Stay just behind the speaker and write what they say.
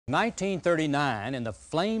1939 and the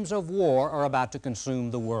flames of war are about to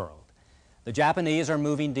consume the world. The Japanese are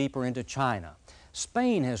moving deeper into China.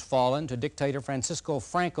 Spain has fallen to dictator Francisco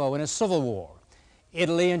Franco in a civil war.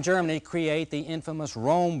 Italy and Germany create the infamous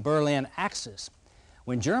Rome-Berlin axis.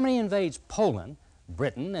 When Germany invades Poland,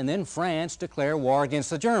 Britain and then France declare war against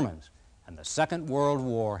the Germans, and the Second World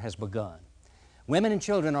War has begun. Women and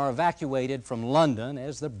children are evacuated from London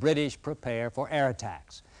as the British prepare for air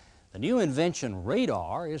attacks. The new invention,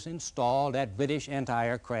 radar, is installed at British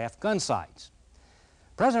anti-aircraft gun sites.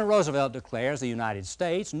 President Roosevelt declares the United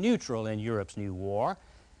States neutral in Europe's new war,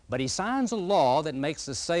 but he signs a law that makes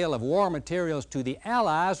the sale of war materials to the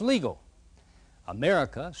Allies legal.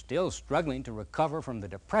 America, still struggling to recover from the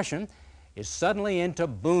Depression, is suddenly into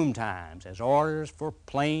boom times as orders for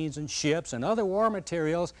planes and ships and other war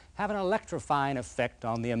materials have an electrifying effect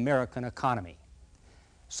on the American economy.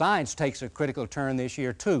 Science takes a critical turn this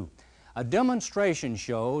year, too. A demonstration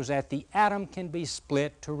shows that the atom can be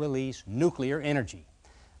split to release nuclear energy.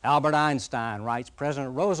 Albert Einstein writes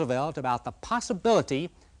President Roosevelt about the possibility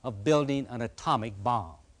of building an atomic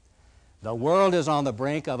bomb. The world is on the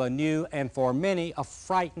brink of a new and for many a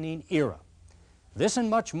frightening era. This and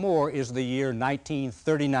much more is the year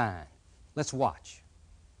 1939. Let's watch.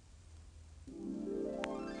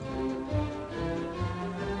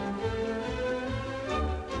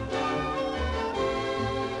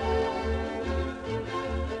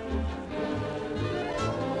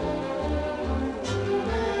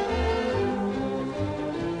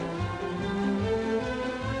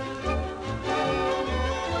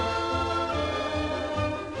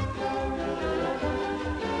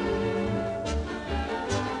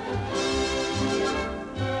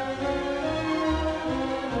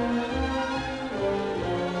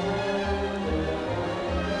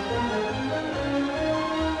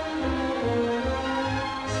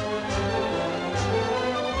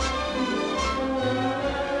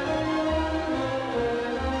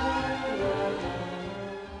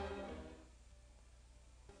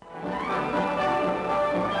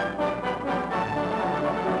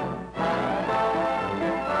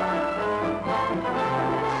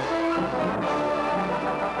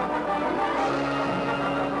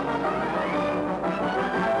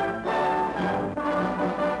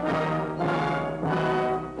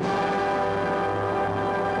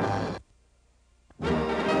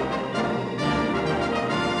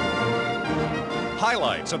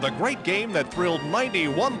 Highlights of the great game that thrilled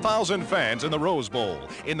 91,000 fans in the Rose Bowl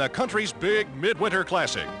in the country's big midwinter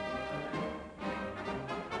classic.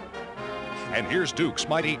 And here's Duke's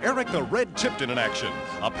mighty Eric the Red Tipton in action.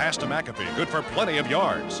 A pass to McAfee, good for plenty of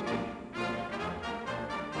yards.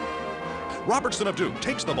 Robertson of Duke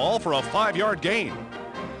takes the ball for a 5-yard gain.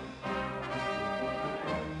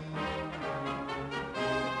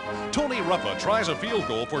 Tony Ruffa tries a field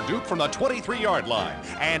goal for Duke from the 23-yard line,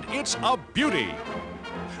 and it's a beauty.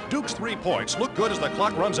 Duke's 3 points look good as the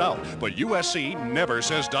clock runs out, but USC never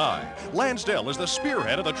says die. Lansdell is the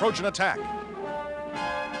spearhead of the Trojan attack.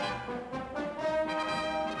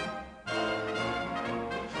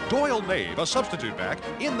 Doyle Nave, a substitute back,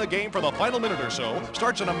 in the game for the final minute or so,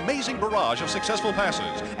 starts an amazing barrage of successful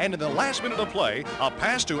passes. And in the last minute of play, a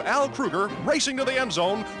pass to Al Kruger, racing to the end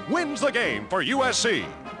zone, wins the game for USC.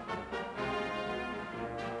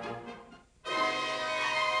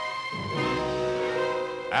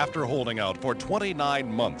 After holding out for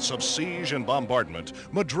 29 months of siege and bombardment,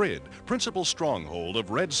 Madrid, principal stronghold of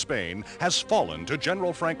Red Spain, has fallen to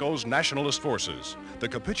General Franco's nationalist forces. The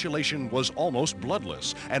capitulation was almost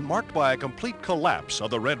bloodless and marked by a complete collapse of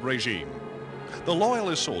the Red regime. The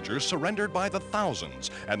loyalist soldiers surrendered by the thousands,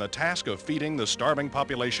 and the task of feeding the starving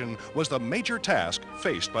population was the major task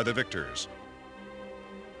faced by the victors.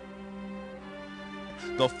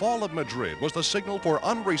 The fall of Madrid was the signal for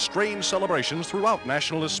unrestrained celebrations throughout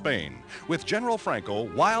nationalist Spain, with General Franco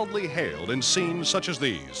wildly hailed in scenes such as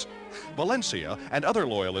these. Valencia and other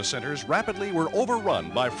loyalist centers rapidly were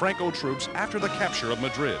overrun by Franco troops after the capture of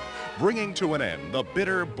Madrid, bringing to an end the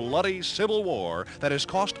bitter, bloody civil war that has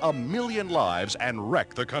cost 1 million lives and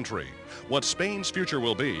wrecked the country. What Spain's future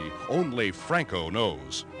will be, only Franco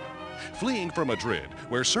knows. Fleeing from Madrid,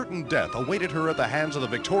 where certain death awaited her at the hands of the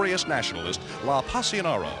victorious nationalist, La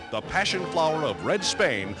Pasionara, the passion flower of Red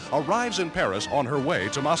Spain, arrives in Paris on her way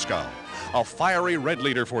to Moscow. A fiery Red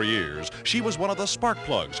leader for years, she was one of the spark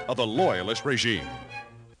plugs of the loyalist regime.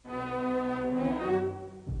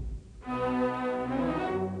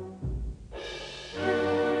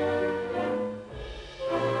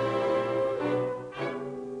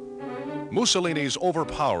 Mussolini's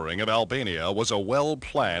overpowering of Albania was a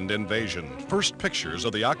well-planned invasion. First pictures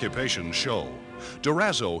of the occupation show.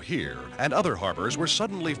 Durazzo here and other harbors were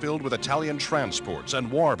suddenly filled with Italian transports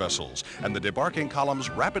and war vessels, and the debarking columns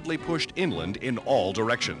rapidly pushed inland in all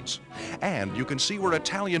directions. And you can see where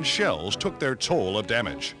Italian shells took their toll of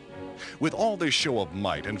damage. With all this show of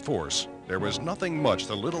might and force, there was nothing much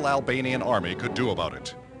the little Albanian army could do about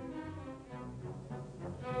it.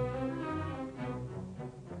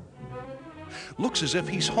 Looks as if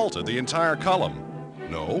he's halted the entire column.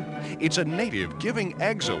 No, it's a native giving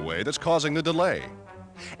eggs away that's causing the delay.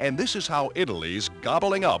 And this is how Italy's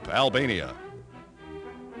gobbling up Albania.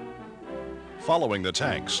 Following the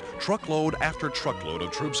tanks, truckload after truckload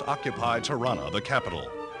of troops occupy Tirana, the capital.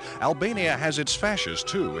 Albania has its fascists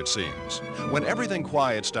too, it seems. When everything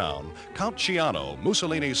quiets down, Count Ciano,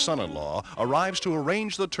 Mussolini's son-in-law, arrives to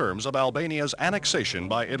arrange the terms of Albania's annexation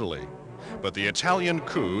by Italy. But the Italian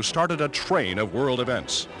coup started a train of world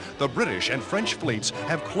events. The British and French fleets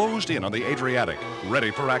have closed in on the Adriatic, ready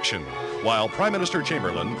for action, while Prime Minister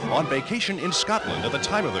Chamberlain, on vacation in Scotland at the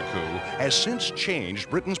time of the coup, has since changed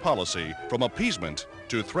Britain's policy from appeasement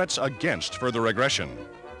to threats against further aggression.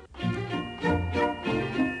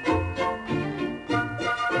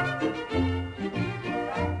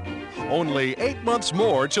 Only 8 months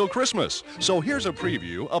more till Christmas, so here's a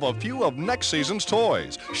preview of a few of next season's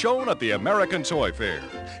toys shown at the American Toy Fair.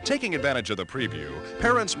 Taking advantage of the preview,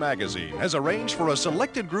 Parents Magazine has arranged for a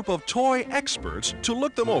selected group of toy experts to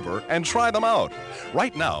look them over and try them out.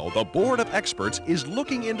 Right now, the board of experts is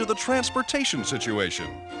looking into the transportation situation,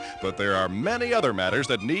 but there are many other matters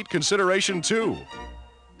that need consideration too.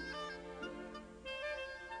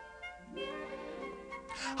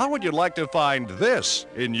 How would you like to find this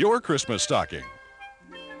in your Christmas stocking?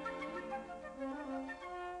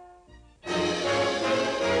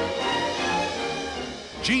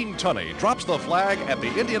 Gene Tunney drops the flag at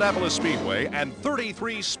the Indianapolis Speedway, and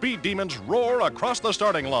 33 speed demons roar across the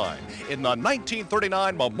starting line in the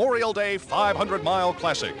 1939 Memorial Day 500-mile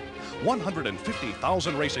classic.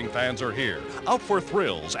 150,000 racing fans are here, out for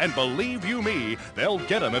thrills, and believe you me, they'll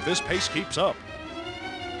get them if this pace keeps up.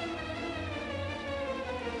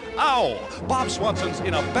 Ow! Bob Swanson's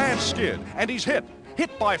in a bad skid, and he's hit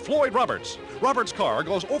by Floyd Roberts. Roberts' car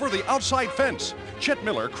goes over the outside fence. Chet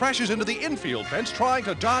Miller crashes into the infield fence trying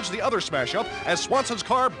to dodge the other smash-up as Swanson's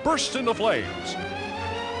car bursts into flames.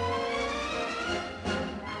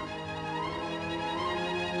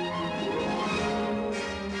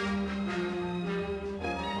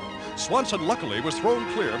 Swanson luckily was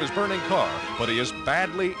thrown clear of his burning car, but he is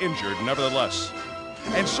badly injured nevertheless.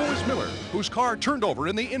 And so is Miller, whose car turned over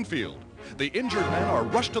in the infield. The injured men are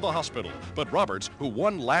rushed to the hospital, but Roberts, who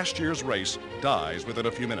won last year's race, dies within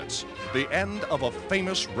a few minutes. The end of a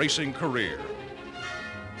famous racing career.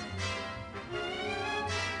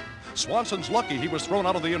 Swanson's lucky he was thrown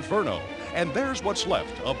out of the inferno, and there's what's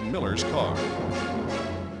left of Miller's car.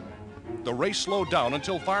 The race slowed down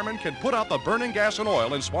until firemen can put out the burning gas and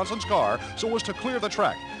oil in Swanson's car so as to clear the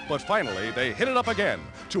track. But finally, they hit it up again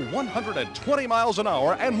to 120 miles an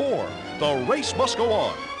hour and more. The race must go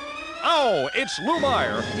on. Oh, it's Lou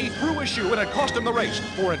Meyer. He threw his shoe and it cost him the race,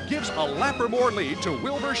 for it gives a lap or more lead to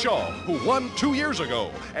Wilbur Shaw, who won 2 years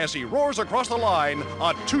ago, as he roars across the line,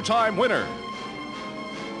 a two-time winner.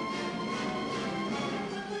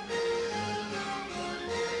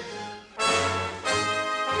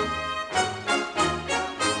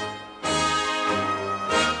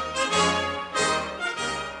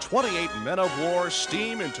 Men of war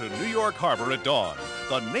steam into New York Harbor at dawn,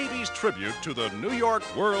 the Navy's tribute to the New York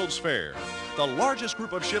World's Fair. The largest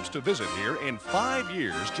group of ships to visit here in 5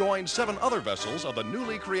 years joined 7 other vessels of the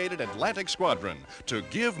newly created Atlantic Squadron to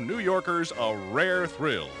give New Yorkers a rare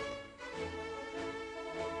thrill.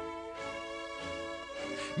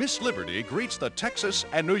 Miss Liberty greets the Texas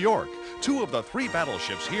and New York, 2 of the 3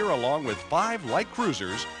 battleships here, along with 5 light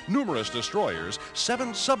cruisers, numerous destroyers,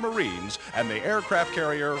 7 submarines, and the aircraft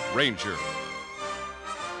carrier Ranger.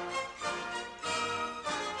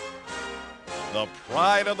 The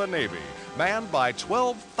pride of the Navy, manned by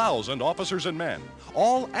 12,000 officers and men,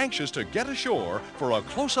 all anxious to get ashore for a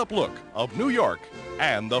close-up look of New York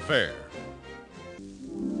and the fair.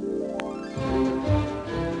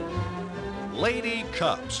 Lady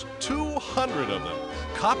Cops, 200 of them,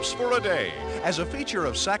 Cops for a Day, as a feature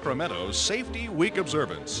of Sacramento's Safety Week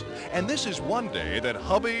observance. And this is one day that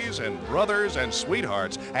hubbies and brothers and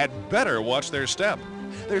sweethearts had better watch their step.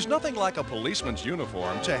 There's nothing like a policeman's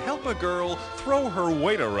uniform to help a girl throw her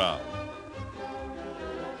weight around.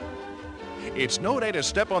 It's no day to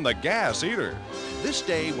step on the gas either. This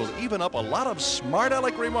day will even up a lot of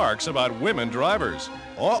smart-aleck remarks about women drivers.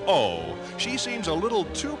 Uh-oh, she seems a little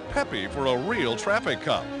too peppy for a real traffic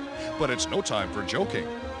cop. But it's no time for joking.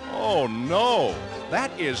 Oh no,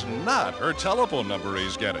 that is not her telephone number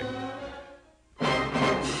he's getting.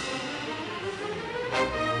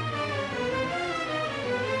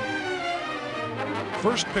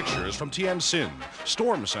 First pictures from Tianjin,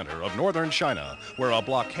 storm center of northern China, where a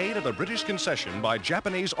blockade of the British concession by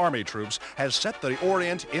Japanese army troops has set the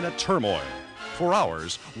Orient in a turmoil. For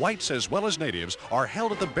hours, whites as well as natives are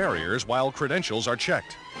held at the barriers while credentials are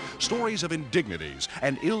checked. Stories of indignities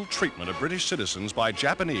and ill treatment of British citizens by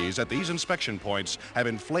Japanese at these inspection points have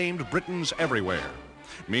inflamed Britons everywhere.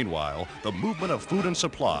 Meanwhile, the movement of food and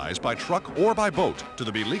supplies by truck or by boat to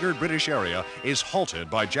the beleaguered British area is halted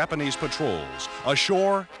by Japanese patrols,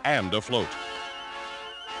 ashore and afloat.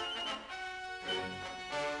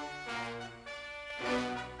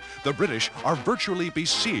 The British are virtually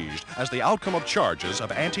besieged as the outcome of charges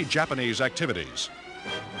of anti-Japanese activities.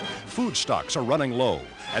 Food stocks are running low,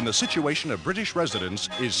 and the situation of British residents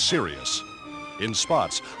is serious. In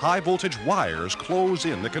spots, high-voltage wires close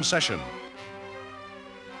in the concession.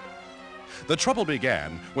 The trouble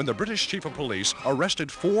began when the British chief of police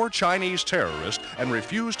arrested 4 Chinese terrorists and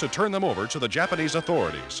refused to turn them over to the Japanese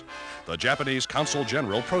authorities. The Japanese consul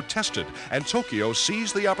general protested, and Tokyo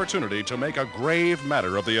seized the opportunity to make a grave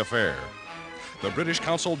matter of the affair. The British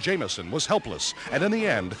consul Jameson was helpless, and in the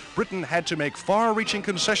end, Britain had to make far-reaching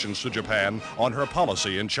concessions to Japan on her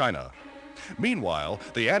policy in China. Meanwhile,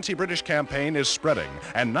 the anti-British campaign is spreading,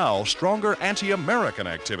 and now stronger anti-American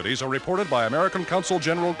activities are reported by American Consul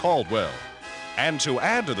General Caldwell. And to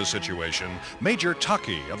add to the situation, Major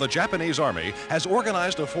Taki of the Japanese Army has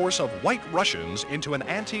organized a force of white Russians into an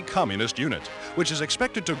anti-communist unit, which is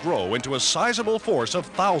expected to grow into a sizable force of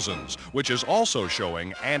thousands, which is also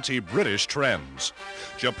showing anti-British trends.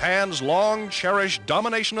 Japan's long-cherished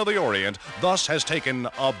domination of the Orient thus has taken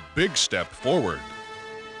a big step forward.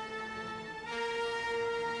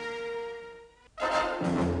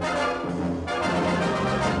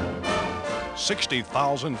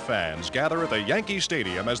 60,000 fans gather at the Yankee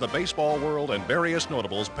Stadium as the baseball world and various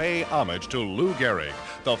notables pay homage to Lou Gehrig,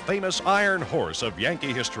 the famous iron horse of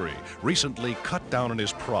Yankee history, recently cut down in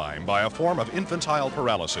his prime by a form of infantile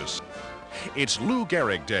paralysis. It's Lou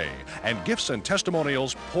Gehrig Day, and gifts and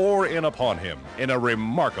testimonials pour in upon him in a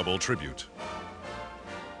remarkable tribute.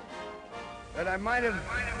 That I might have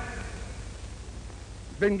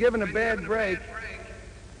been given a bad break,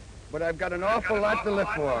 but I've got an awful lot to live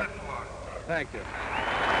for. Thank you.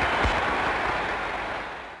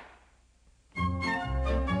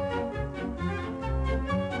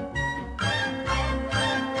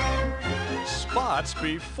 Spots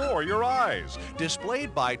before your eyes,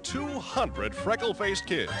 displayed by 200 freckle-faced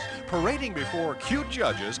kids, parading before cute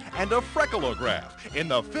judges and a frecklograph in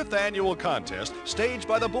the 5th annual contest staged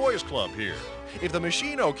by the Boys Club here. If the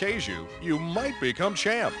machine okays you, you might become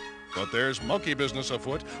champ. But there's monkey business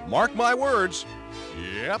afoot, mark my words.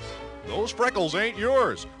 Yep. Those freckles ain't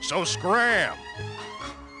yours, so scram!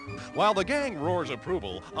 While the gang roars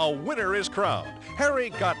approval, a winner is crowned. Harry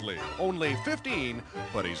Gottlieb, only 15,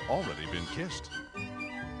 but he's already been kissed.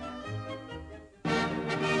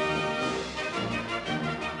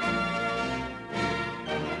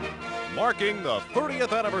 Marking the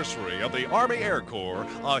 30th anniversary of the Army Air Corps,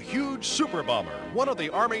 a huge super bomber, one of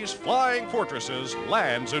the Army's flying fortresses,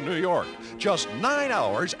 lands in New York, just 9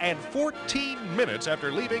 hours and 14 minutes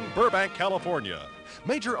after leaving Burbank, California.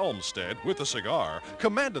 Major Olmsted, with a cigar,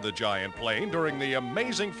 commanded the giant plane during the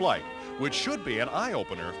amazing flight, which should be an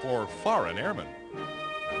eye-opener for foreign airmen.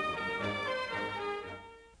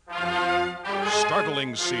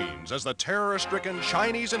 Startling scenes as the terror-stricken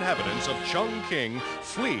Chinese inhabitants of Chongqing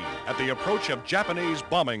flee at the approach of Japanese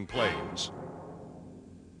bombing planes.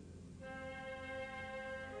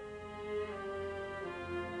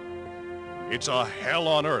 It's a hell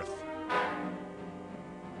on earth.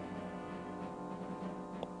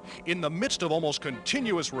 In the midst of almost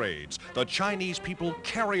continuous raids, the Chinese people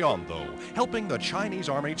carry on, though, helping the Chinese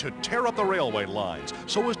army to tear up the railway lines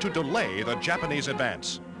so as to delay the Japanese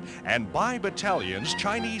advance. And by battalions,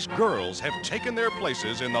 Chinese girls have taken their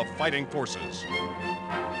places in the fighting forces.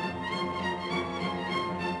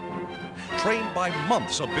 Trained by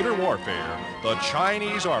months of bitter warfare, the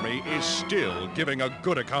Chinese army is still giving a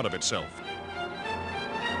good account of itself.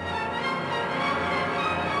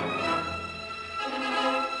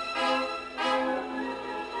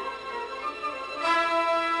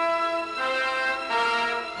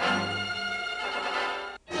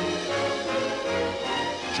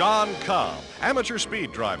 John Cobb Amateur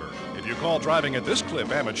speed driver, if you call driving at this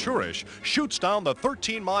clip amateurish, shoots down the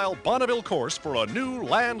 13-mile Bonneville course for a new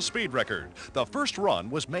land speed record. The first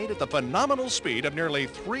run was made at the phenomenal speed of nearly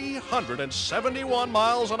 371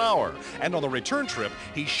 miles an hour. And on the return trip,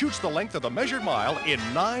 he shoots the length of the measured mile in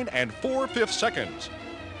 9 4/5 seconds.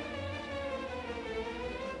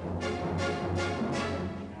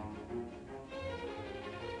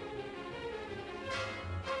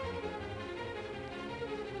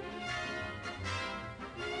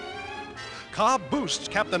 Cobb boosts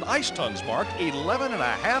Captain Iceton's mark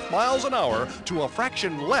 11.5 miles an hour to a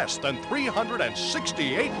fraction less than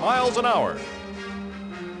 368 miles an hour.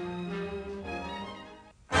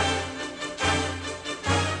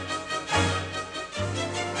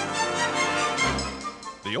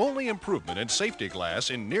 The only improvement in safety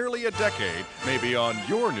glass in nearly a decade may be on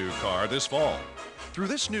your new car this fall. Through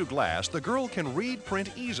this new glass, the girl can read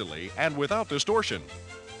print easily and without distortion.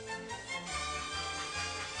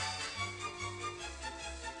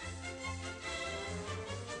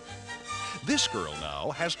 This girl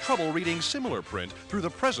now has trouble reading similar print through the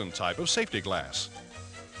present type of safety glass.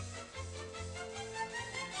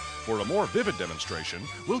 For a more vivid demonstration,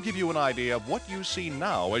 we'll give you an idea of what you see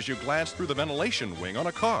now as you glance through the ventilation wing on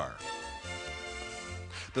a car.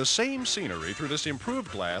 The same scenery through this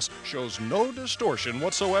improved glass shows no distortion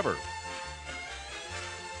whatsoever.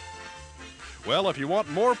 Well, if you want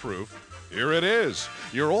more proof, here it is.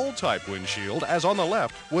 Your old type windshield, as on the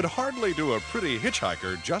left, would hardly do a pretty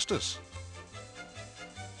hitchhiker justice.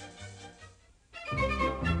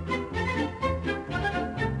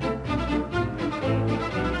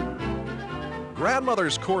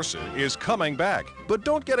 Grandmother's corset is coming back, but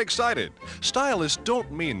don't get excited. Stylists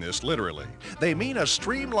don't mean this literally. They mean a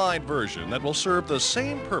streamlined version that will serve the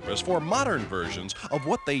same purpose for modern versions of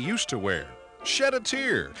what they used to wear. Shed a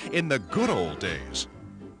tear in the good old days.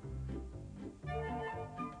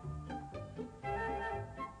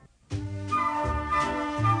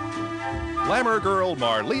 Glamour girl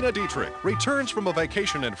Marlene Dietrich returns from a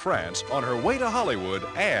vacation in France on her way to Hollywood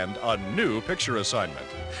and a new picture assignment.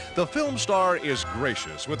 The film star is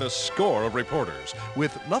gracious with a score of reporters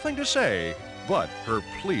with nothing to say but her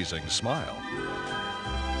pleasing smile.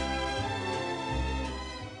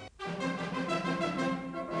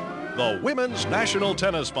 The Women's National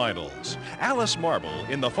Tennis Finals. Alice Marble,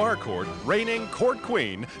 in the far court, reigning court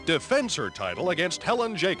queen, defends her title against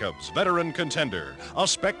Helen Jacobs, veteran contender. A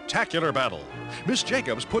spectacular battle. Miss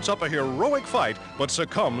Jacobs puts up a heroic fight, but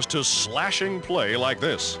succumbs to slashing play like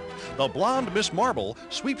this. The blonde Miss Marble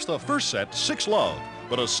sweeps the first set 6-love,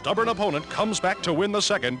 but a stubborn opponent comes back to win the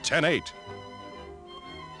second 10-8.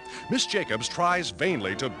 Miss Jacobs tries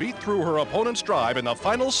vainly to beat through her opponent's drive in the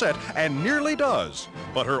final set and nearly does,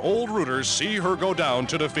 but her old rooters see her go down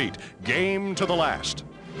to defeat, game to the last.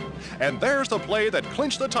 And there's the play that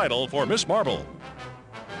clinched the title for Miss Marble.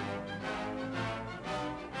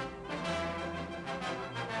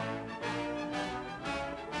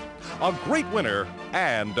 A great winner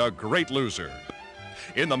and a great loser.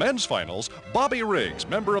 In the men's finals, Bobby Riggs,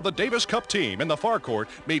 member of the Davis Cup team in the far court,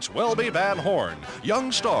 meets Welby Van Horn,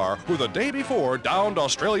 young star who the day before downed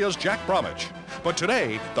Australia's Jack Bromwich. But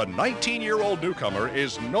today, the 19-year-old newcomer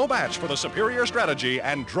is no match for the superior strategy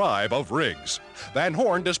and drive of Riggs. Van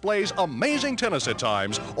Horn displays amazing tennis at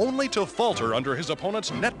times, only to falter under his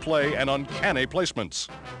opponent's net play and uncanny placements.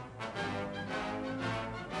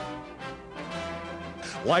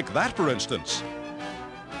 Like that, for instance.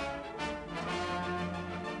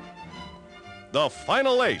 The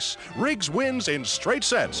final ace. Riggs wins in straight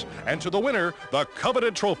sets, and to the winner, the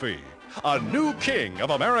coveted trophy. A new king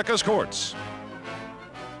of America's courts.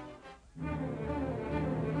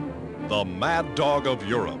 The mad dog of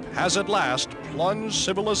Europe has at last plunged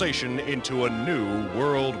civilization into a new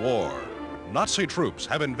world war. Nazi troops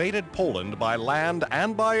have invaded Poland by land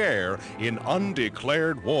and by air in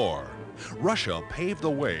undeclared war. Russia paved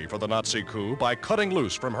the way for the Nazi coup by cutting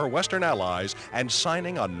loose from her Western allies and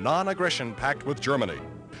signing a non-aggression pact with Germany.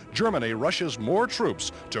 Germany rushes more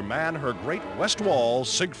troops to man her Great West Wall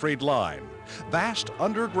Siegfried Line, vast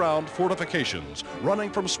underground fortifications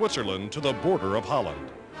running from Switzerland to the border of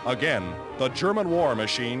Holland. Again, the German war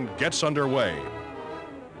machine gets underway.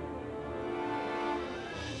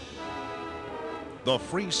 The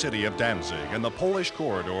free city of Danzig and the Polish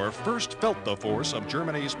corridor first felt the force of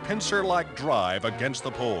Germany's pincer-like drive against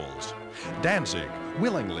the Poles. Danzig,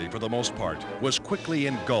 willingly for the most part, was quickly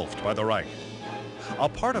engulfed by the Reich. A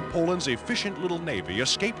part of Poland's efficient little navy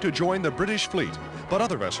escaped to join the British fleet, but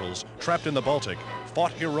other vessels, trapped in the Baltic,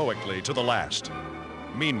 fought heroically to the last.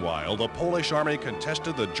 Meanwhile, the Polish army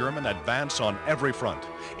contested the German advance on every front,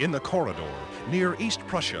 in the corridor, near East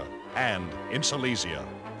Prussia, and in Silesia.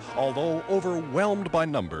 Although overwhelmed by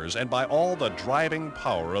numbers and by all the driving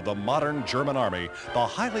power of the modern German army, the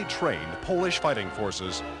highly trained Polish fighting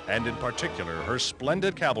forces, and in particular her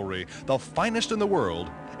splendid cavalry, the finest in the world,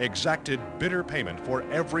 exacted bitter payment for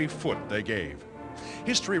every foot they gave.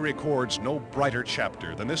 History records no brighter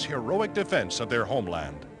chapter than this heroic defense of their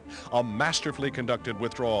homeland. A masterfully conducted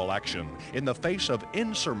withdrawal action in the face of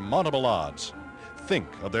insurmountable odds. Think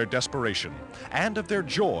of their desperation and of their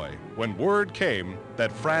joy when word came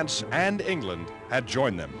that France and England had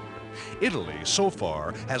joined them. Italy, so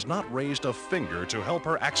far, has not raised a finger to help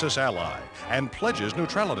her Axis ally and pledges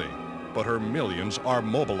neutrality. But her millions are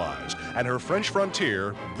mobilized and her French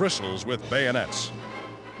frontier bristles with bayonets.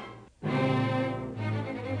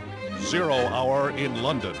 0 hour in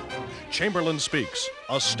London. Chamberlain speaks.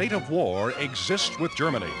 A state of war exists with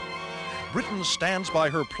Germany. Britain stands by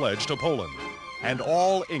her pledge to Poland. And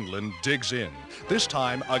all England digs in, this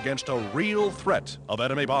time against a real threat of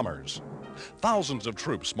enemy bombers. Thousands of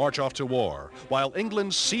troops march off to war, while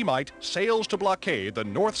England's sea might sails to blockade the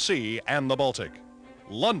North Sea and the Baltic.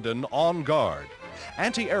 London on guard.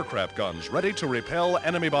 Anti-aircraft guns ready to repel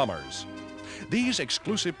enemy bombers. These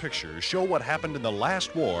exclusive pictures show what happened in the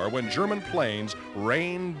last war when German planes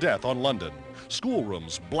rained death on London.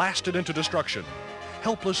 Schoolrooms blasted into destruction.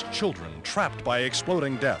 Helpless children trapped by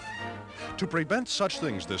exploding death. To prevent such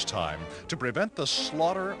things this time, to prevent the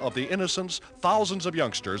slaughter of the innocents, thousands of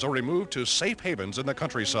youngsters are removed to safe havens in the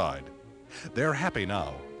countryside. They're happy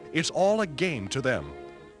now. It's all a game to them.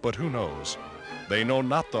 But who knows? They know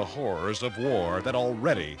not the horrors of war that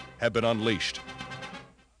already have been unleashed.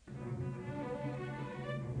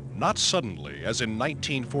 Not suddenly, as in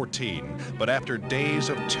 1914, but after days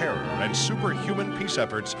of terror and superhuman peace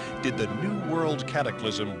efforts, did the New World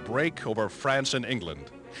cataclysm break over France and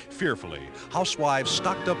England. Fearfully, housewives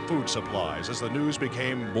stocked up food supplies as the news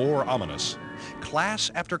became more ominous.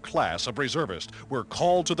 Class after class of reservists were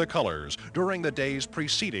called to the colors during the days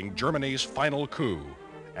preceding Germany's final coup.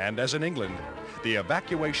 And as in England, the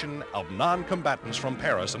evacuation of non-combatants from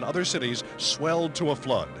Paris and other cities swelled to a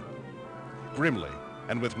flood. Grimly,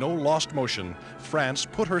 and with no lost motion, France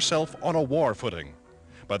put herself on a war footing.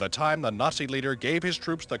 By the time the Nazi leader gave his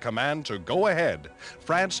troops the command to go ahead,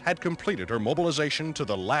 France had completed her mobilization to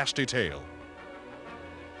the last detail.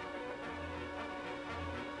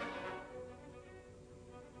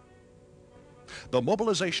 The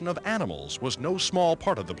mobilization of animals was no small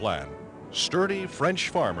part of the plan. Sturdy French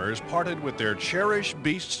farmers parted with their cherished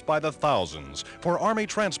beasts by the thousands for Army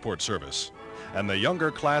transport service, and the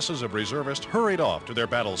younger classes of reservists hurried off to their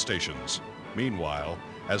battle stations. Meanwhile,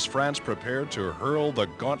 as France prepared to hurl the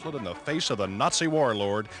gauntlet in the face of the Nazi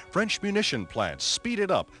warlord, French munition plants speeded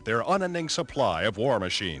up their unending supply of war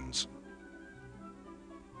machines.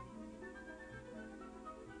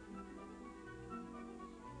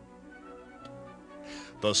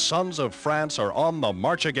 The sons of France are on the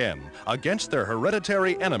march again against their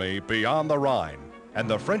hereditary enemy beyond the Rhine, and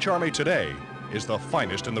the French army today is the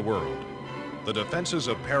finest in the world. The defenses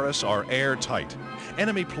of Paris are airtight.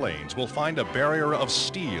 Enemy planes will find a barrier of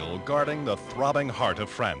steel guarding the throbbing heart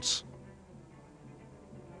of France.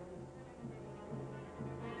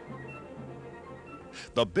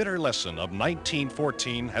 The bitter lesson of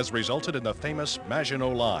 1914 has resulted in the famous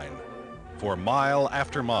Maginot Line. For mile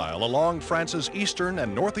after mile along France's eastern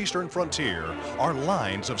and northeastern frontier are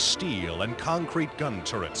lines of steel and concrete gun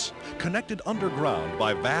turrets, connected underground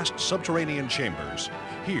by vast subterranean chambers.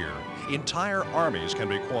 Here, entire armies can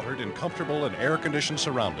be quartered in comfortable and air-conditioned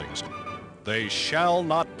surroundings. "They shall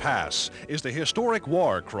not pass" is the historic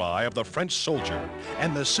war cry of the French soldier,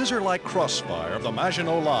 and the scissor-like crossfire of the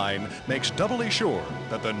Maginot Line makes doubly sure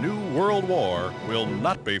that the New World War will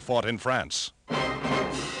not be fought in France.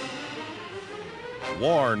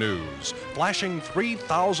 War news, flashing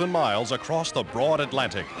 3,000 miles across the broad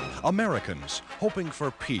Atlantic. Americans, hoping for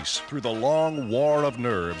peace through the long war of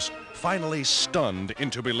nerves, finally stunned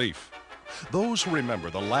into belief. Those who remember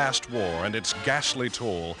the last war and its ghastly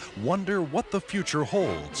toll wonder what the future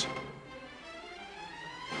holds.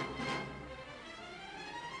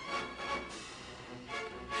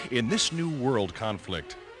 In this new world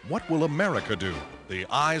conflict, what will America do? The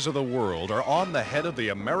eyes of the world are on the head of the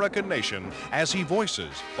American nation as he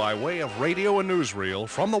voices, by way of radio and newsreel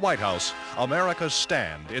from the White House, America's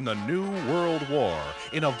stand in the New World War,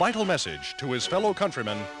 in a vital message to his fellow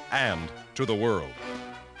countrymen and to the world.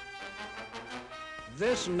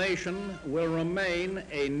 This nation will remain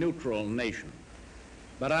a neutral nation,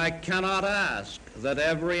 but I cannot ask that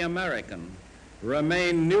every American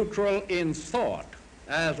remain neutral in thought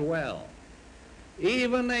as well.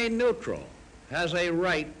 Even a neutral has a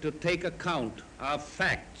right to take account of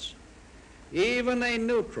facts even a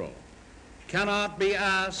neutral, cannot be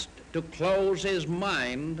asked to close his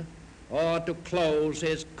mind or to close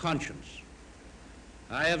his conscience.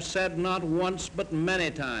 I have said not once but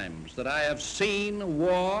many times that I have seen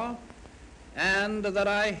war and that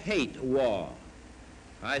I hate war.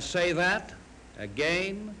 I say that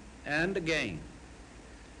again and again.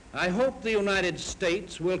 I hope the United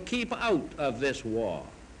States will keep out of this war.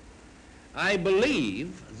 I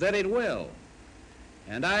believe that it will,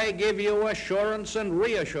 and I give you assurance and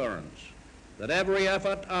reassurance that every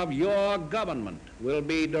effort of your government will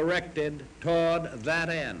be directed toward that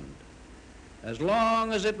end, as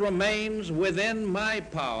long as it remains within my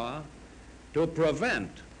power to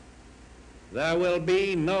prevent, there will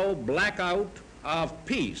be no blackout of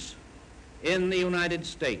peace in the United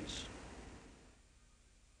States.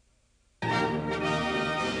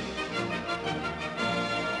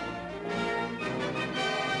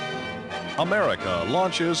 America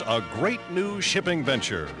launches a great new shipping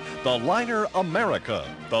venture, the liner America,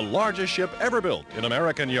 the largest ship ever built in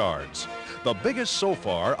American yards. The biggest so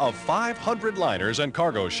far of 500 liners and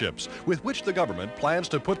cargo ships with which the government plans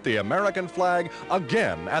to put the American flag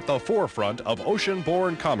again at the forefront of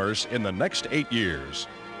ocean-borne commerce in the next 8 years.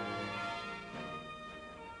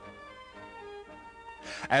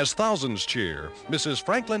 As thousands cheer, Mrs.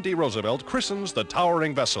 Franklin D. Roosevelt christens the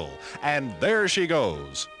towering vessel, and there she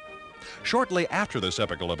goes. Shortly after this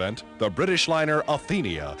epical event, the British liner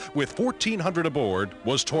Athenia, with 1,400 aboard,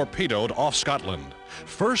 was torpedoed off Scotland,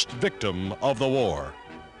 first victim of the war.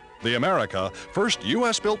 The America, first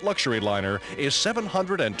U.S.-built luxury liner, is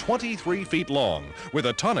 723 feet long, with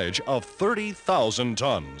a tonnage of 30,000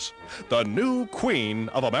 tons. The new queen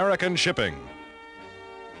of American shipping.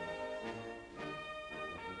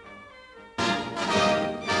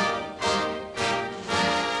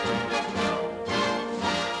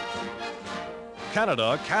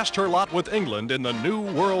 Canada cast her lot with England in the New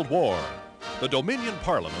World War. The Dominion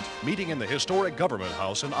Parliament, meeting in the historic Government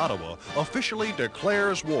House in Ottawa, officially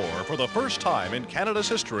declares war for the first time in Canada's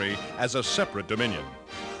history as a separate dominion.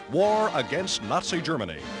 War against Nazi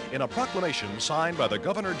Germany, in a proclamation signed by the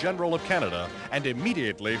Governor-General of Canada and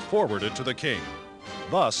immediately forwarded to the King.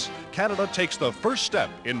 Thus, Canada takes the first step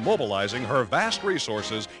in mobilizing her vast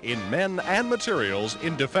resources in men and materials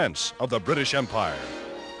in defense of the British Empire.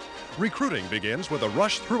 Recruiting begins with a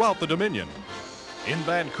rush throughout the Dominion. In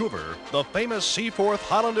Vancouver, the famous Seaforth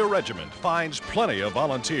Highlander Regiment finds plenty of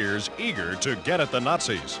volunteers eager to get at the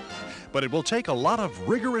Nazis. But it will take a lot of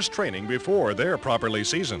rigorous training before they're properly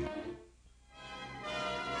seasoned.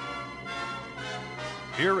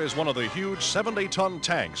 Here is one of the huge 70-ton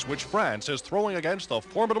tanks which France is throwing against the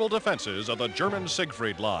formidable defenses of the German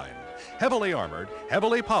Siegfried Line. Heavily armored,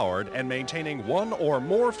 heavily powered, and maintaining one or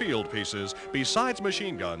more field pieces besides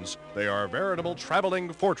machine guns, they are veritable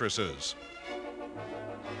traveling fortresses.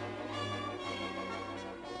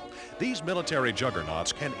 These military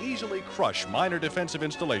juggernauts can easily crush minor defensive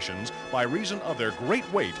installations by reason of their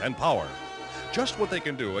great weight and power. Just what they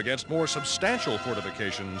can do against more substantial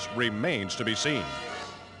fortifications remains to be seen.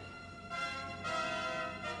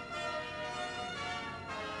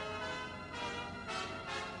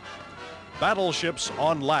 Battleships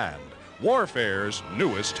on land, warfare's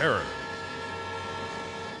newest terror.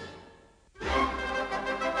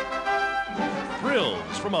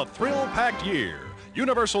 Thrills from a thrill-packed year.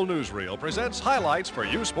 Universal Newsreel presents highlights for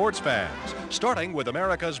you sports fans, starting with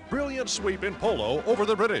America's brilliant sweep in polo over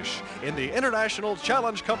the British in the International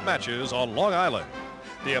Challenge Cup matches on Long Island.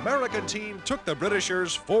 The American team took the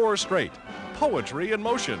Britishers 4 straight. Poetry in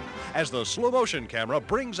motion as the slow motion camera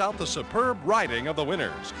brings out the superb riding of the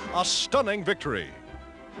winners. A stunning victory.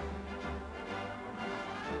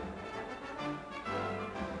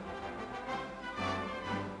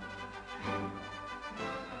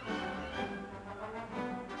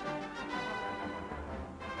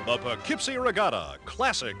 The Poughkeepsie Regatta,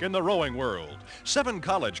 classic in the rowing world. 7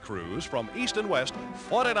 college crews from east and west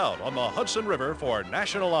fought it out on the Hudson River for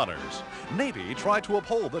national honors. Navy tried to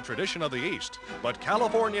uphold the tradition of the East, but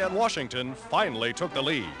California and Washington finally took the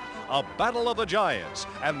lead. A battle of the giants,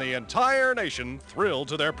 and the entire nation thrilled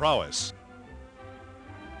to their prowess.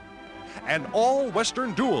 An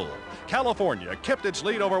all-Western duel. California kept its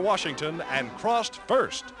lead over Washington and crossed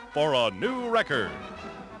first for a new record.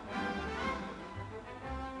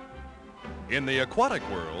 In the aquatic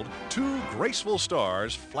world, 2 graceful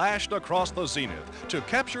stars flashed across the zenith to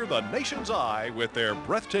capture the nation's eye with their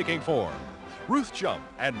breathtaking form. Ruth Jump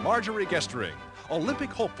and Marjorie Gestring, Olympic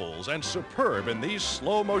hopefuls and superb in these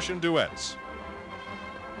slow-motion duets.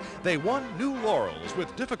 They won new laurels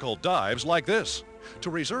with difficult dives like this to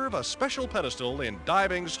reserve a special pedestal in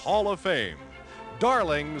diving's Hall of Fame.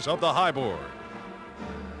 darlings of the high board.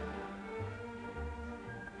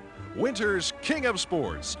 Winter's king of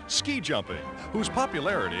sports, ski jumping, whose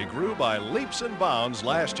popularity grew by leaps and bounds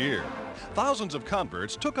last year. Thousands of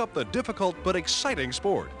converts took up the difficult but exciting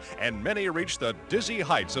sport, and many reached the dizzy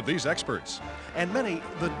heights of these experts, and many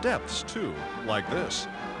the depths too, like this.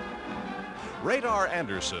 Radar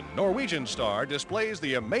Anderson, Norwegian star, displays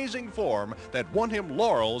the amazing form that won him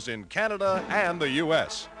laurels in Canada and the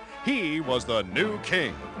U.S. He was the new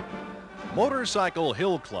king. Motorcycle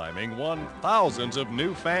hill climbing won thousands of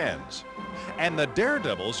new fans. And the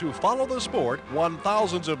daredevils who follow the sport won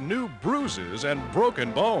thousands of new bruises and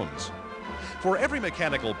broken bones. For every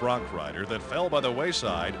mechanical bronc rider that fell by the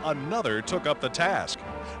wayside, another took up the task.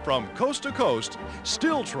 From coast to coast,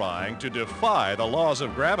 still trying to defy the laws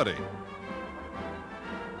of gravity.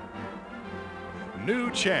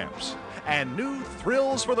 New champs and new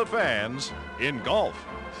thrills for the fans in golf.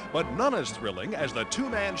 But none as thrilling as the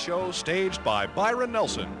two-man show staged by Byron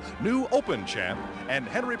Nelson, new Open champ, and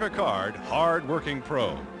Henry Picard, hard-working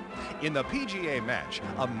pro. In the PGA match,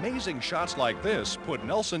 amazing shots like this put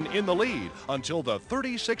Nelson in the lead until the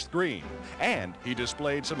 36th green, and he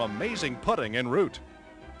displayed some amazing putting en route.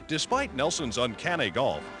 Despite Nelson's uncanny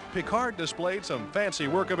golf, Picard displayed some fancy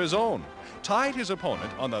work of his own, tied his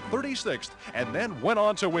opponent on the 36th, and then went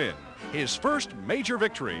on to win his first major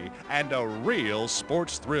victory and a real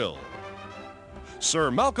sports thrill.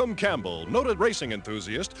 Sir Malcolm Campbell, noted racing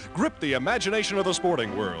enthusiast, gripped the imagination of the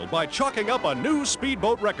sporting world by chalking up a new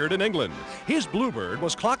speedboat record in England. His Bluebird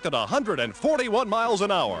was clocked at 141 miles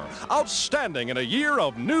an hour, outstanding in a year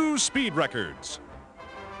of new speed records.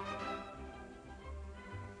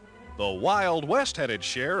 The Wild West had its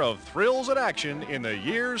share of thrills and action in the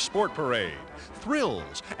year's sport parade.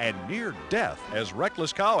 Thrills and near death as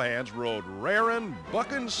reckless cowhands rode rarin',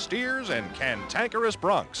 bucking steers and cantankerous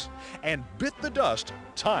broncs and bit the dust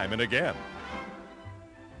time and again.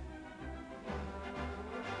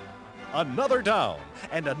 Another down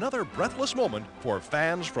and another breathless moment for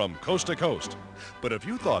fans from coast to coast. But if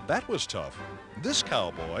you thought that was tough, this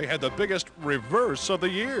cowboy had the biggest reverse of the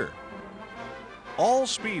year. All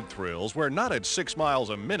speed thrills were not at 6 miles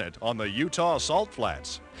a minute on the Utah Salt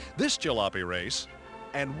Flats. This jalopy race,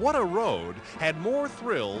 and what a road, had more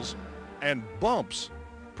thrills and bumps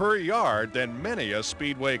per yard than many a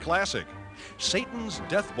Speedway classic. Satan's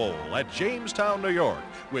Death Bowl at Jamestown, New York,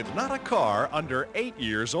 with not a car under 8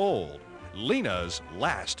 years old. Lena's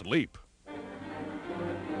last leap.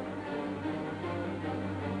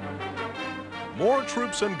 More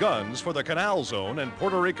troops and guns for the Canal Zone in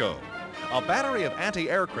Puerto Rico. A battery of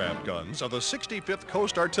anti-aircraft guns of the 65th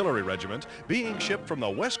Coast Artillery Regiment being shipped from the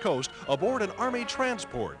West Coast aboard an Army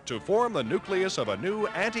transport to form the nucleus of a new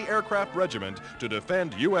anti-aircraft regiment to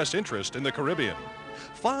defend U.S. interest in the Caribbean.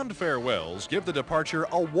 Fond farewells give the departure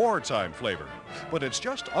a wartime flavor, but it's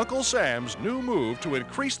just Uncle Sam's new move to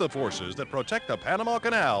increase the forces that protect the Panama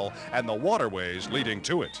Canal and the waterways leading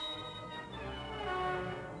to it.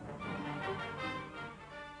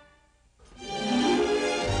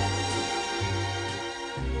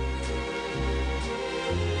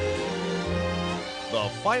 The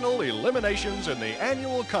final eliminations in the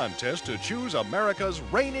annual contest to choose America's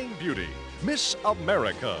reigning beauty, Miss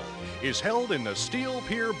America, is held in the Steel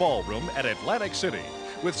Pier Ballroom at Atlantic City,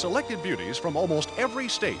 with selected beauties from almost every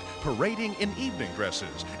state parading in evening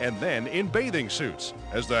dresses and then in bathing suits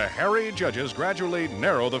as the hairy judges gradually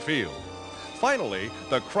narrow the field. Finally,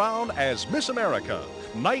 the crown as Miss America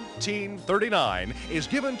 1939 is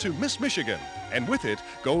given to Miss Michigan, and with it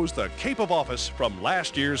goes the cape of office from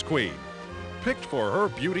last year's queen. Picked for her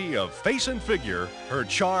beauty of face and figure, her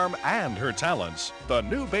charm, and her talents, the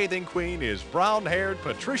new bathing queen is brown-haired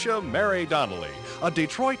Patricia Mary Donnelly, a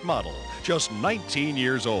Detroit model, just 19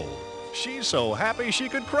 years old. She's so happy she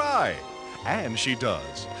could cry. And she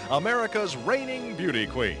does. America's reigning beauty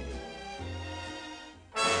queen.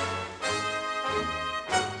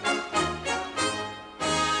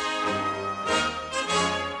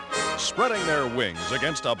 Spreading their wings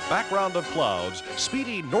against a background of clouds,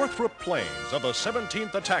 speedy Northrop planes of the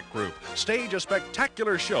 17th Attack Group stage a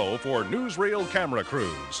spectacular show for newsreel camera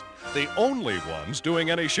crews, the only ones doing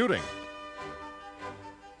any shooting.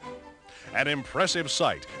 An impressive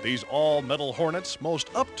sight, these all-metal Hornets, most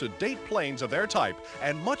up-to-date planes of their type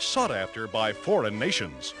and much sought after by foreign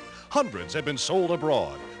nations. Hundreds have been sold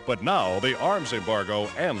abroad, but now the arms embargo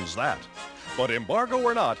ends that. But embargo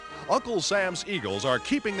or not, Uncle Sam's Eagles are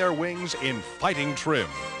keeping their wings in fighting trim,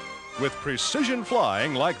 with precision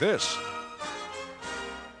flying like this.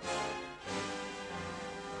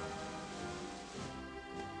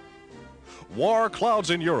 War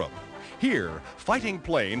clouds in Europe. Here, fighting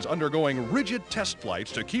planes undergoing rigid test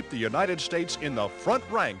flights to keep the United States in the front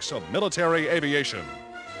ranks of military aviation.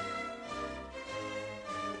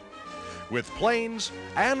 With planes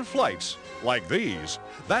and flights like these,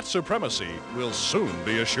 that supremacy will soon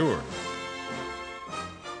be assured.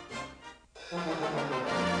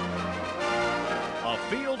 A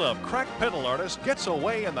field of crack pedal artists gets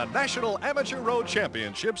away in the National Amateur Road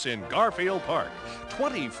Championships in Garfield Park.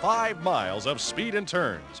 25 miles of speed and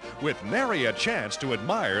turns, with nary a chance to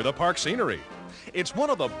admire the park scenery. It's one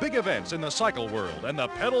of the big events in the cycle world, and the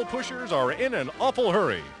pedal pushers are in an awful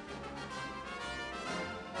hurry.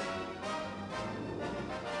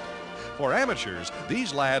 For amateurs,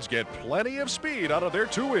 these lads get plenty of speed out of their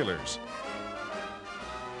two-wheelers.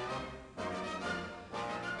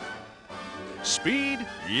 Speed,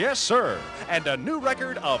 yes sir, and a new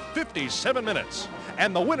record of 57 minutes.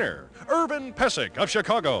 And the winner, Irvin Pesic of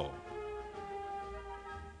Chicago.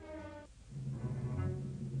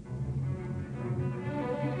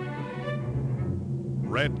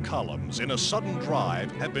 Red columns in a sudden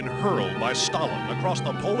drive have been hurled by Stalin across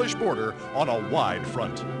the Polish border on a wide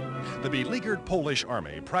front. The beleaguered Polish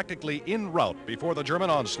army, practically en route before the German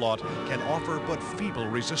onslaught, can offer but feeble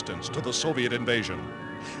resistance to the Soviet invasion.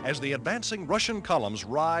 As the advancing Russian columns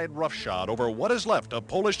ride roughshod over what is left of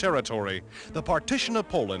Polish territory, the partition of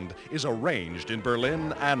Poland is arranged in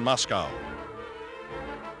Berlin and Moscow.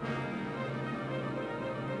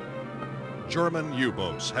 German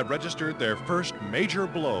U-boats have registered their first major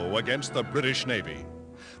blow against the British Navy.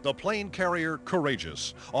 The plane carrier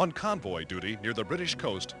Courageous, on convoy duty near the British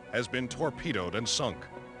coast, has been torpedoed and sunk.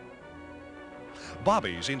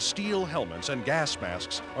 Bobbies in steel helmets and gas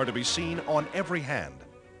masks are to be seen on every hand.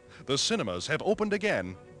 The cinemas have opened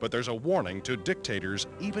again, but there's a warning to dictators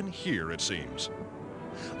even here, it seems.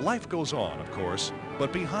 Life goes on, of course,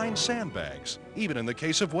 but behind sandbags, even in the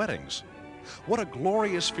case of weddings. What a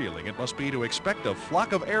glorious feeling it must be to expect a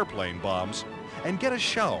flock of airplane bombs and get a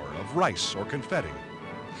shower of rice or confetti.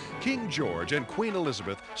 King George and Queen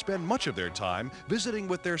Elizabeth spend much of their time visiting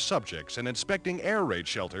with their subjects and inspecting air raid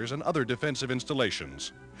shelters and other defensive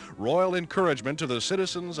installations. Royal encouragement to the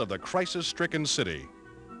citizens of the crisis-stricken city.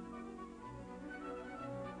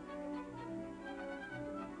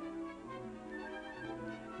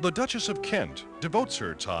 The Duchess of Kent devotes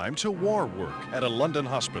her time to war work at a London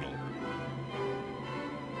hospital.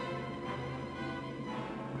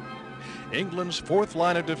 England's fourth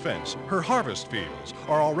line of defense, her harvest fields,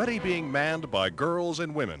 are already being manned by girls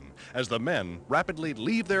and women as the men rapidly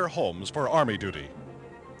leave their homes for army duty.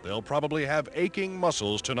 They'll probably have aching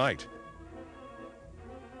muscles tonight.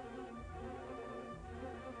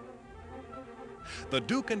 The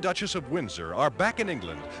Duke and Duchess of Windsor are back in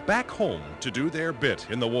England, back home to do their bit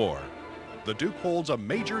in the war. The Duke holds a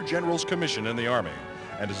Major General's commission in the Army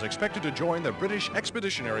and is expected to join the British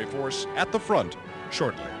Expeditionary Force at the front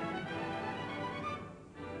shortly.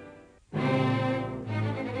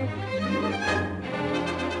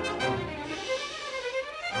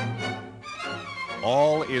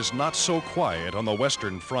 All is not so quiet on the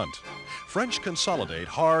Western Front. French consolidate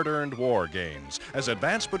hard-earned war gains as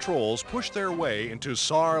advance patrols push their way into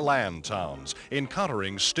Saar land towns,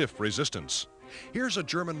 encountering stiff resistance. Here's a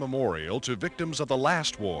German memorial to victims of the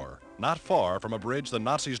last war, not far from a bridge the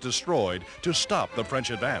Nazis destroyed to stop the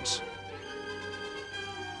French advance.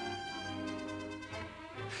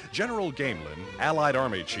 General Gamelin, Allied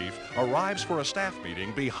Army Chief, arrives for a staff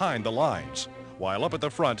meeting behind the lines. While up at the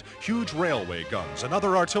front, huge railway guns and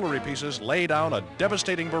other artillery pieces lay down a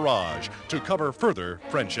devastating barrage to cover further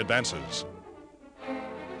French advances.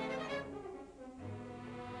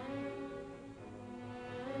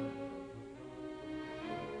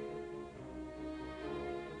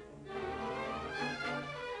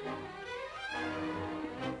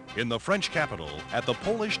 In the French capital, at the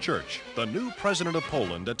Polish church, the new president of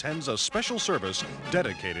Poland attends a special service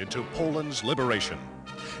dedicated to Poland's liberation.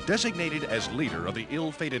 Designated as leader of the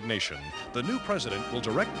ill-fated nation, the new president will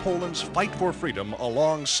direct Poland's fight for freedom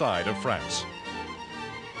alongside of France.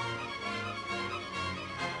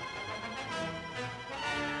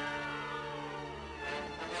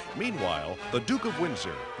 Meanwhile, the Duke of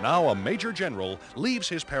Windsor, now a Major General, leaves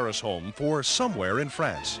his Paris home for somewhere in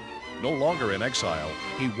France. No longer in exile,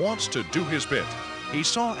 he wants to do his bit. He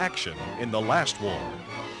saw action in the last war.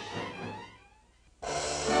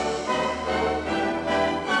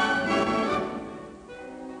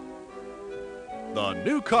 The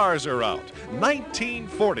new cars are out,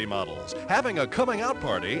 1940 models, having a coming out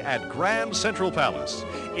party at Grand Central Palace.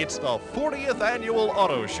 It's the 40th annual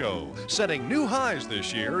auto show, setting new highs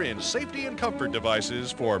this year in safety and comfort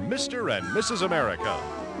devices for Mr. and Mrs. America.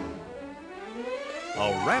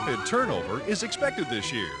 A rapid turnover is expected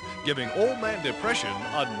this year, giving Old Man Depression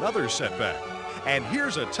another setback. And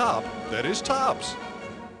here's a top that is tops.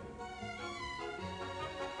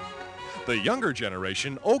 The younger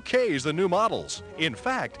generation okays the new models. In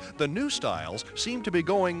fact, the new styles seem to be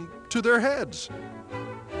going to their heads.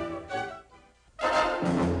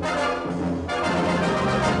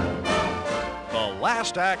 The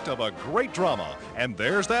last act of a great drama, and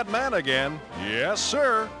there's that man again. Yes,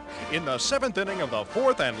 sir. In the 7th inning of the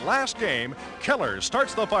 4th and last game, Keller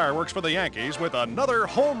starts the fireworks for the Yankees with another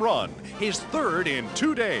home run, his 3rd in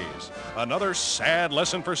 2 days. Another sad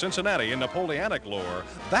lesson for Cincinnati in Napoleonic lore.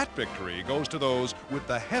 That victory goes to those with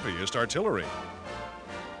the heaviest artillery.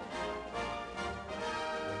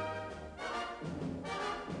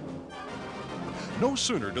 No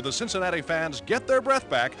sooner do the Cincinnati fans get their breath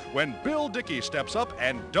back when Bill Dickey steps up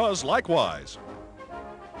and does likewise.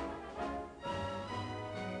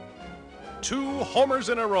 2 homers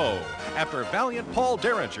in a row after valiant Paul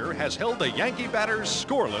Derringer has held the Yankee batters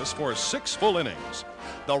scoreless for 6 full innings.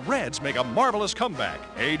 The Reds make a marvelous comeback,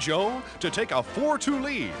 Joe, to take a 4-2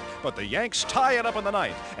 lead, but the Yanks tie it up in the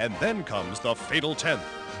 9th, and then comes the fatal 10th.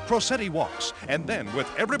 Crosetti walks, and then with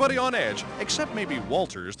everybody on edge, except maybe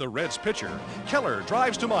Walters, the Reds pitcher, Keller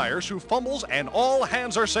drives to Myers, who fumbles, and all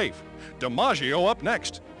hands are safe. DiMaggio up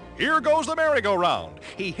next. Here goes the merry-go-round.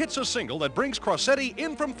 He hits a single that brings Crosetti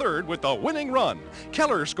in from 3rd with the winning run.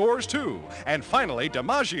 Keller scores 2. And finally,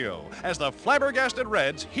 DiMaggio, as the flabbergasted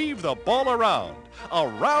Reds heave the ball around. A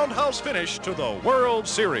roundhouse finish to the World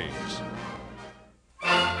Series.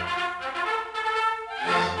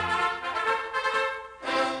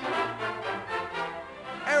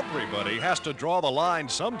 Everybody has to draw the line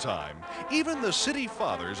sometime, even the city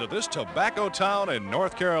fathers of this tobacco town in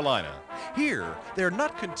North Carolina. Here, they're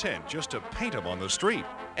not content just to paint them on the street.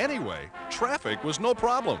 Anyway, traffic was no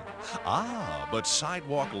problem. But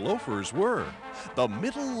sidewalk loafers were. The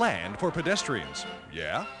middle land for pedestrians.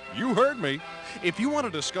 Yeah, you heard me. If you want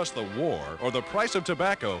to discuss the war or the price of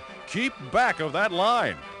tobacco, keep back of that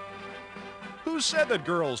line. Who said that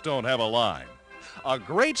girls don't have a line? A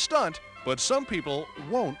great stunt, but some people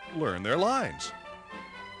won't learn their lines.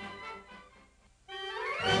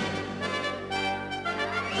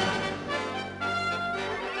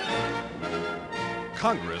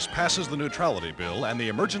 Congress passes the neutrality bill and the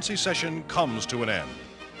emergency session comes to an end.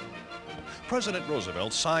 President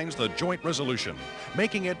Roosevelt signs the joint resolution,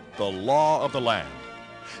 making it the law of the land.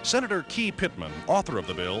 Senator Key Pittman, author of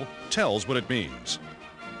the bill, tells what it means.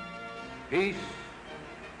 Peace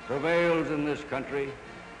prevails in this country,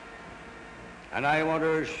 and I want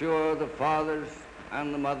to assure the fathers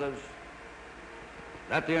and the mothers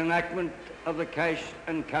that the enactment of the cash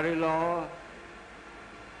and carry law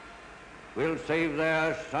will save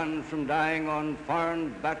their sons from dying on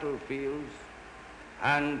foreign battlefields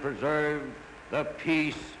and preserve the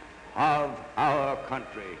peace of our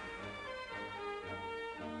country.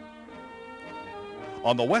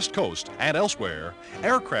 On the West Coast and elsewhere,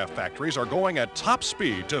 aircraft factories are going at top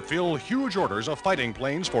speed to fill huge orders of fighting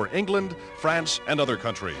planes for England, France, and other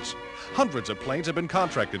countries. Hundreds of planes have been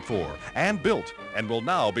contracted for and built and will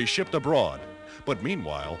now be shipped abroad. But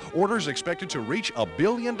meanwhile, orders expected to reach $1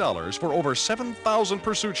 billion for over 7,000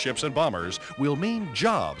 pursuit ships and bombers will mean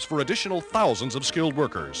jobs for additional thousands of skilled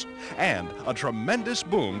workers and a tremendous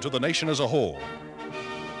boom to the nation as a whole.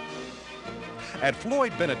 At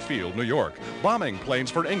Floyd Bennett Field, New York, bombing planes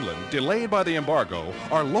for England, delayed by the embargo,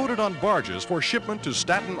 are loaded on barges for shipment to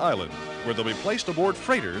Staten Island, where they'll be placed aboard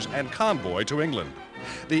freighters and convoy to England.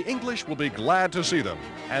 The English will be glad to see them,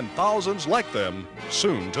 and thousands like them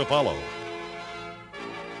soon to follow.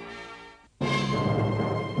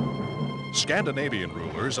 Scandinavian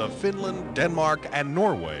rulers of Finland, Denmark, and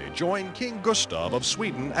Norway join King Gustav of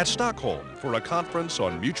Sweden at Stockholm for a conference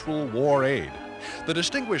on mutual war aid. The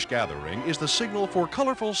distinguished gathering is the signal for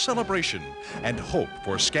colorful celebration and hope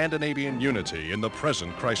for Scandinavian unity in the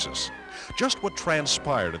present crisis. Just what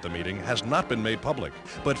transpired at the meeting has not been made public,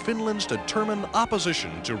 but Finland's determined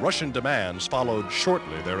opposition to Russian demands followed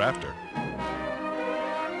shortly thereafter.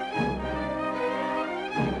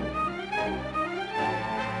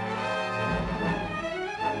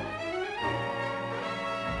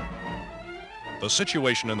 The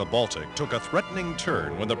situation in the Baltic took a threatening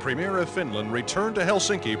turn when the Premier of Finland returned to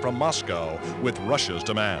Helsinki from Moscow with Russia's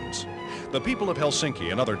demands. The people of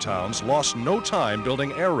Helsinki and other towns lost no time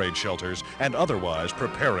building air raid shelters and otherwise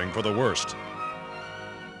preparing for the worst.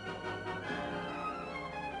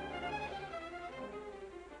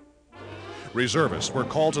 Reservists were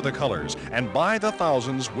called to the colors, and by the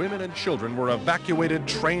thousands, women and children were evacuated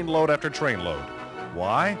trainload after trainload.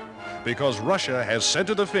 Why? Because Russia has said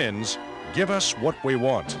to the Finns, Give us what we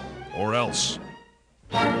want, or else.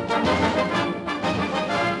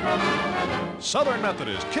 Southern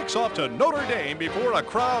Methodist kicks off to Notre Dame before a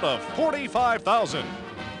crowd of 45,000.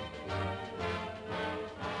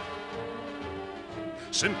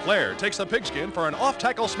 Sinclair takes the pigskin for an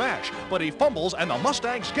off-tackle smash, but he fumbles and the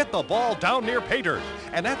Mustangs get the ball down near pay dirt.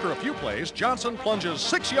 And after a few plays, Johnson plunges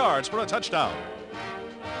 6 yards for a touchdown.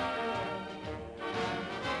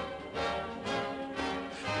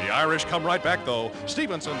 The Irish come right back though.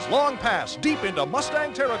 Stevenson's long pass deep into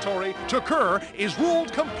Mustang territory to Kerr is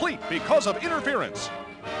ruled complete because of interference.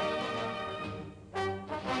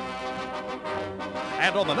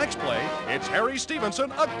 And on the next play, it's Harry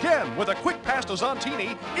Stevenson again with a quick pass to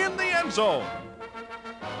Zontini in the end zone.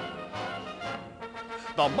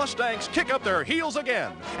 The Mustangs kick up their heels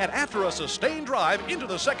again, and after a sustained drive into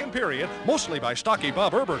the second period, mostly by stocky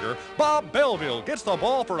Bob Erberger, Bob Belleville gets the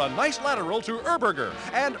ball for a nice lateral to Erberger,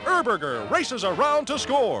 and Erberger races around to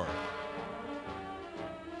score.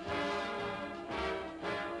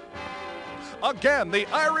 Again, the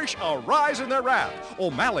Irish arise in their wrath.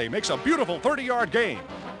 O'Malley makes a beautiful 30-yard gain.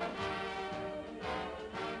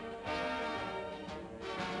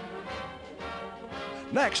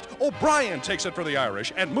 Next, O'Brien takes it for the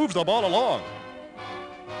Irish and moves the ball along.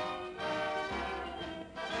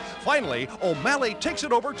 Finally, O'Malley takes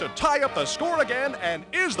it over to tie up the score again, and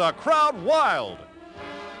is the crowd wild?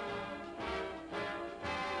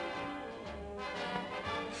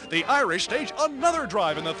 The Irish stage another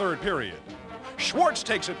drive in the third period. Schwartz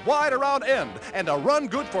takes it wide around end, and a run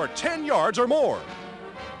good for 10 yards or more.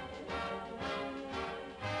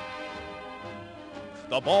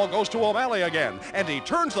 The ball goes to O'Malley again, and he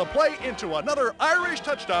turns the play into another Irish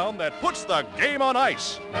touchdown that puts the game on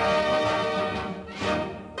ice.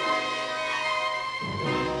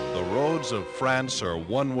 The roads of France are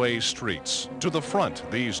one-way streets, to the front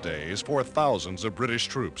these days for thousands of British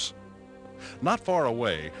troops. Not far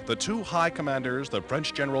away, the two high commanders, the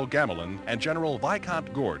French General Gamelin and General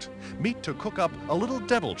Viscount Gort, meet to cook up a little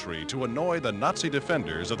deviltry to annoy the Nazi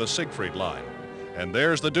defenders of the Siegfried Line. And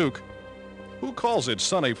there's the Duke. Who calls it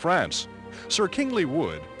sunny France? Sir Kingsley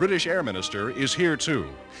Wood, British Air Minister, is here too.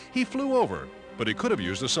 He flew over, but he could have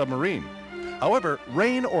used a submarine. However,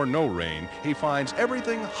 rain or no rain, he finds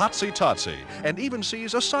everything hotsy-totsy and even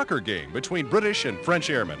sees a soccer game between British and French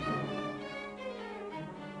airmen.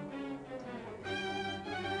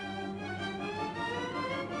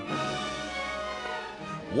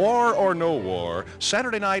 War or no war,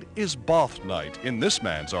 Saturday night is Bath night in this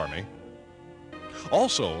man's army.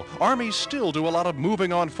 Also, armies still do a lot of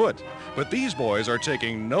moving on foot, but these boys are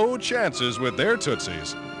taking no chances with their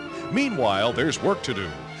tootsies. Meanwhile, there's work to do.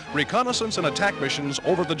 Reconnaissance and attack missions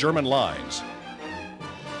over the German lines.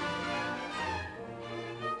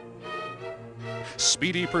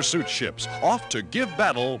 Speedy pursuit ships off to give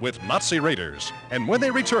battle with Nazi raiders. And when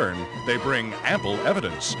they return, they bring ample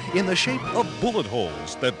evidence in the shape of bullet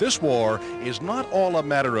holes that this war is not all a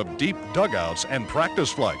matter of deep dugouts and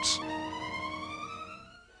practice flights.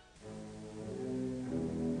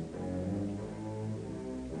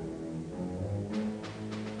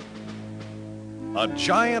 A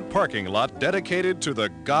giant parking lot dedicated to the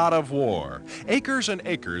god of war. Acres and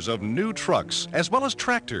acres of new trucks, as well as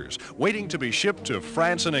tractors, waiting to be shipped to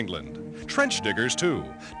France and England. Trench diggers, too.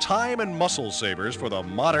 Time and muscle savers for the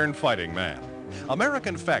modern fighting man.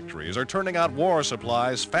 American factories are turning out war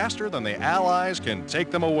supplies faster than the Allies can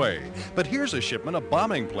take them away. But here's a shipment of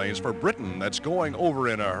bombing planes for Britain that's going over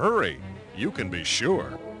in a hurry. You can be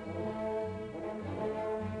sure.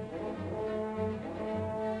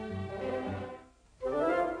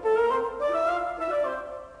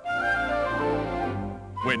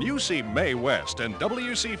 When you see Mae West and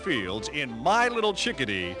W.C. Fields in My Little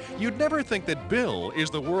Chickadee, you'd never think that Bill is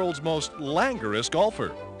the world's most languorous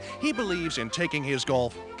golfer. He believes in taking his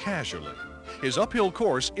golf casually. His uphill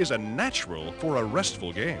course is a natural for a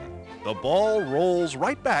restful game. The ball rolls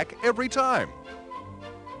right back every time.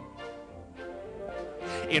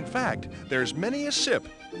 In fact, there's many a sip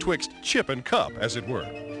twixt chip and cup, as it were.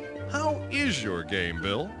 How is your game,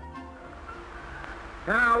 Bill?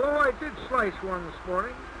 Now, although I did slice one this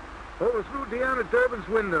morning, overthrew Deanna Durbin's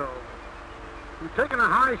window. She was taking a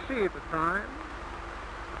high C at the time.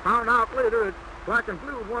 Found out later it black and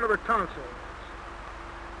blue one of her tonsils.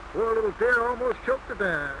 Poor little dear almost choked to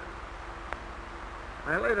death.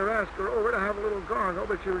 I later asked her over to have a little gargle,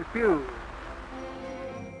 but she refused.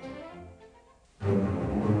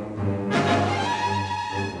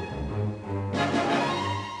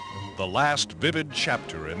 The last vivid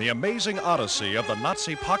chapter in the amazing odyssey of the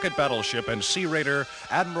Nazi pocket battleship and sea raider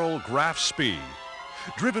Admiral Graf Spee.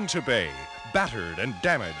 Driven to bay, battered and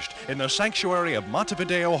damaged in the sanctuary of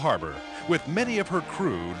Montevideo Harbor, with many of her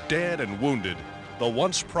crew dead and wounded, the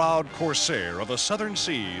once proud corsair of the southern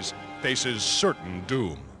seas faces certain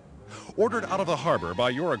doom. Ordered out of the harbor by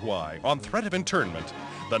Uruguay on threat of internment,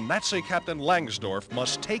 the Nazi Captain Langsdorff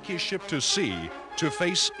must take his ship to sea to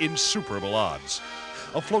face insuperable odds.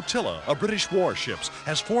 A flotilla of British warships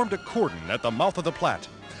has formed a cordon at the mouth of the Platte,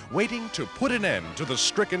 waiting to put an end to the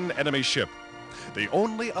stricken enemy ship. The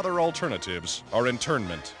only other alternatives are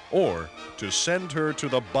internment or to send her to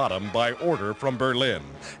the bottom by order from Berlin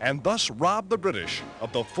and thus rob the British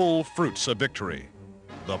of the full fruits of victory.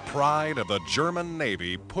 The pride of the German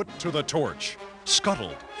Navy put to the torch,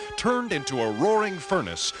 scuttled, turned into a roaring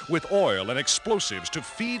furnace with oil and explosives to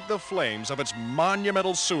feed the flames of its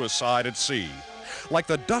monumental suicide at sea. Like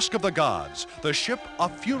the dusk of the gods, the ship a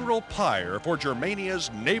funeral pyre for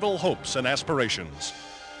Germania's naval hopes and aspirations.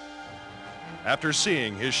 After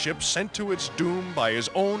seeing his ship sent to its doom by his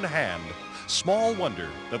own hand, small wonder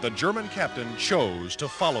that the German captain chose to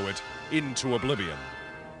follow it into oblivion.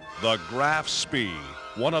 The Graf Spee,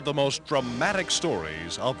 one of the most dramatic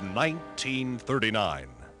stories of 1939.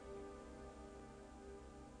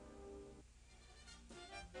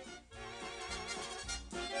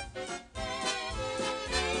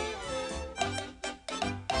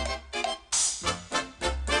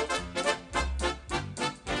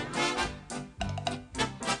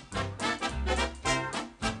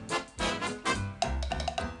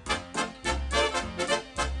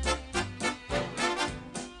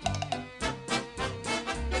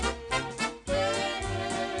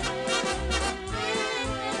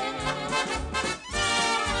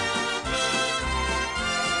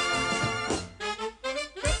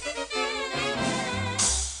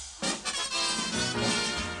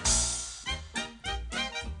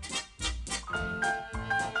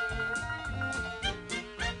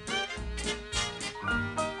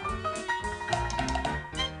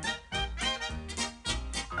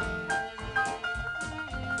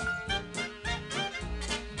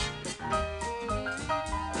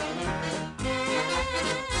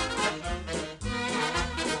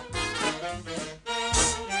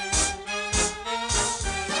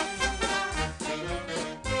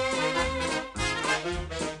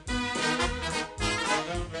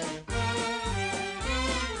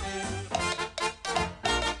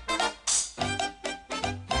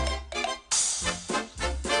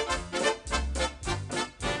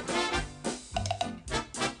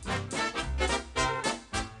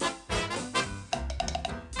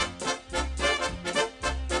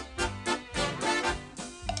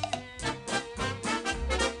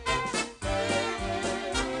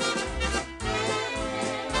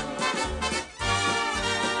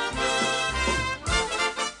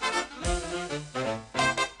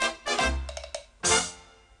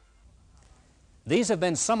 These have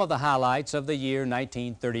been some of the highlights of the year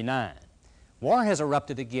 1939. War has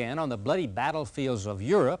erupted again on the bloody battlefields of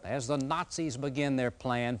Europe as the Nazis begin their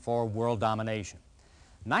plan for world domination.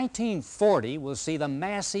 1940 will see the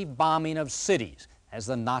massive bombing of cities as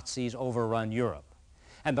the Nazis overrun Europe.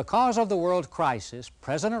 And because of the world crisis,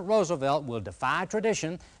 President Roosevelt will defy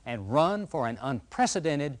tradition and run for an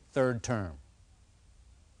unprecedented third term.